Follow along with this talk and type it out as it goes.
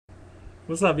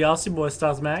What's up, y'all? It's your boy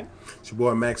Stos Mac. It's your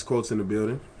boy Max Quotes in the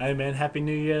building. Hey, man. Happy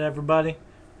New Year to everybody.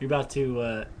 We're about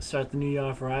to start the new year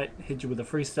off right. Hit you with a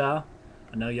freestyle.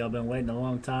 I know y'all been waiting a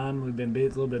long time. We've been a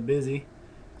little bit busy.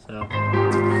 So, let's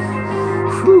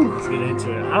get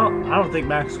into it. I don't think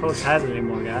Maxx Quotes has it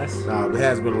anymore, guys. Nah, it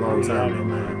has been a long time,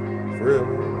 man. For real,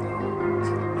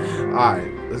 man.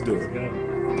 Alright, let's do it. Let's go.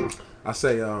 I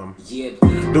say,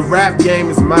 the rap game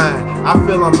is mine. I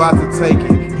feel I'm about to take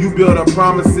it. You build up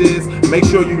promises, make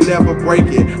sure you never break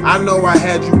it. I know I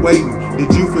had you waiting.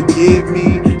 Did you forgive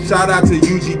me? Shout out to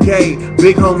UGK,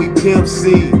 big homie Pimp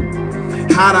C.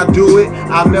 How'd I do it?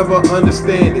 I'll never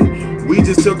understand it. We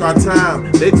just took our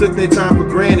time. They took their time for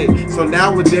granted. So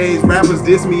nowadays, rappers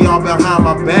diss me all behind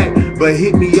my back, but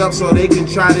hit me up so they can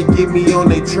try to get me on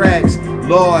their tracks.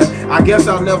 Lord, I guess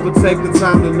I'll never take the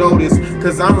time to notice,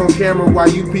 cause I'm on camera while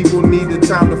you people need the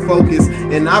time to focus.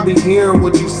 And I be hearing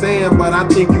what you saying, but I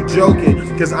think you joking,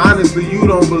 cause honestly you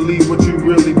don't believe what you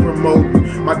really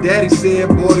promoting. My daddy said,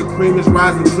 boy, the cream is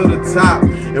rising to the top,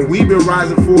 and we've been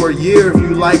rising for a year if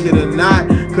you like it or not.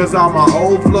 Cause all my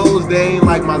old flows, they ain't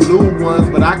like my new ones,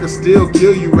 but I can still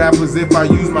kill you rappers if I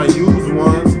use my used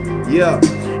ones. Yeah.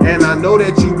 And I know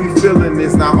that you be feeling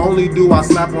this. Not only do I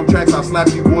slap on tracks, I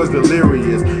slap you boys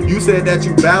delirious. You said that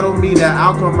you battle me, that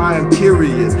outcome I am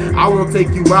curious. I won't take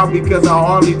you out because I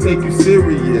hardly take you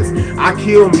serious. I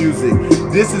kill music,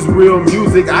 this is real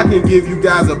music. I can give you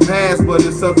guys a pass, but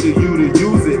it's up to you to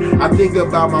use it. I think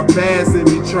about my past and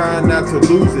be trying not to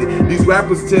lose it. These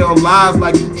rappers tell lies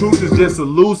like the truth is just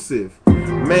elusive.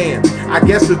 Man, I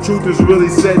guess the truth is really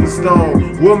set in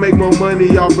stone. We'll make more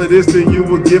money off of this than you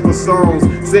will give us songs.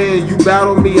 Saying you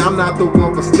battle me, I'm not the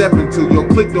one for stepping to. Your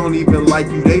clique don't even like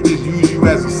you, they just use you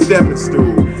as a stepping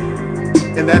stool.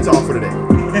 And that's all for today.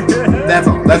 That's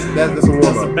all. That's a warm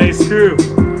up. That's a bass crew.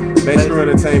 Bass crew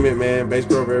entertainment, man. Bass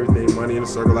crew over everything. Money in a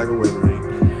circle like a weathering.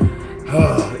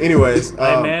 Anyways.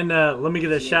 Hey, man, let me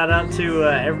give a shout out to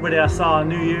everybody I saw on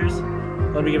New Year's.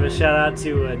 Let me give a shout out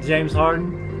to James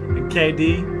Harden and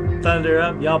KD, Thunder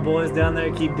Up, y'all boys down there,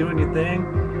 keep doing your thing.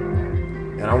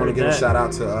 And I want to give a shout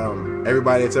out to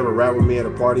everybody that's ever rapped with me at a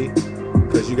party,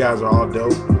 because you guys are all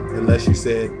dope, unless you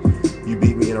said you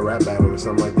beat me in a rap battle or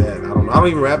something like that. I don't know. I don't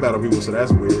even rap battle people, so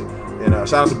that's weird. And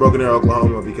shout out to Broken Arrow,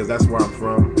 Oklahoma, because that's where I'm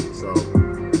from. So,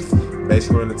 Bass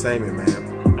Crew Entertainment,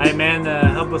 man. Hey, man,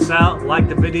 help us out. Like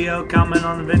the video, comment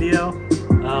on the video.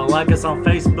 Like us on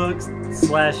Facebook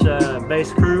 /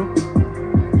 Bass Crew.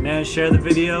 Man, share the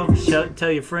video,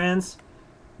 tell your friends.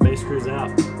 Bass Crew's out.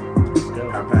 Let's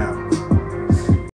go. Pow, pow.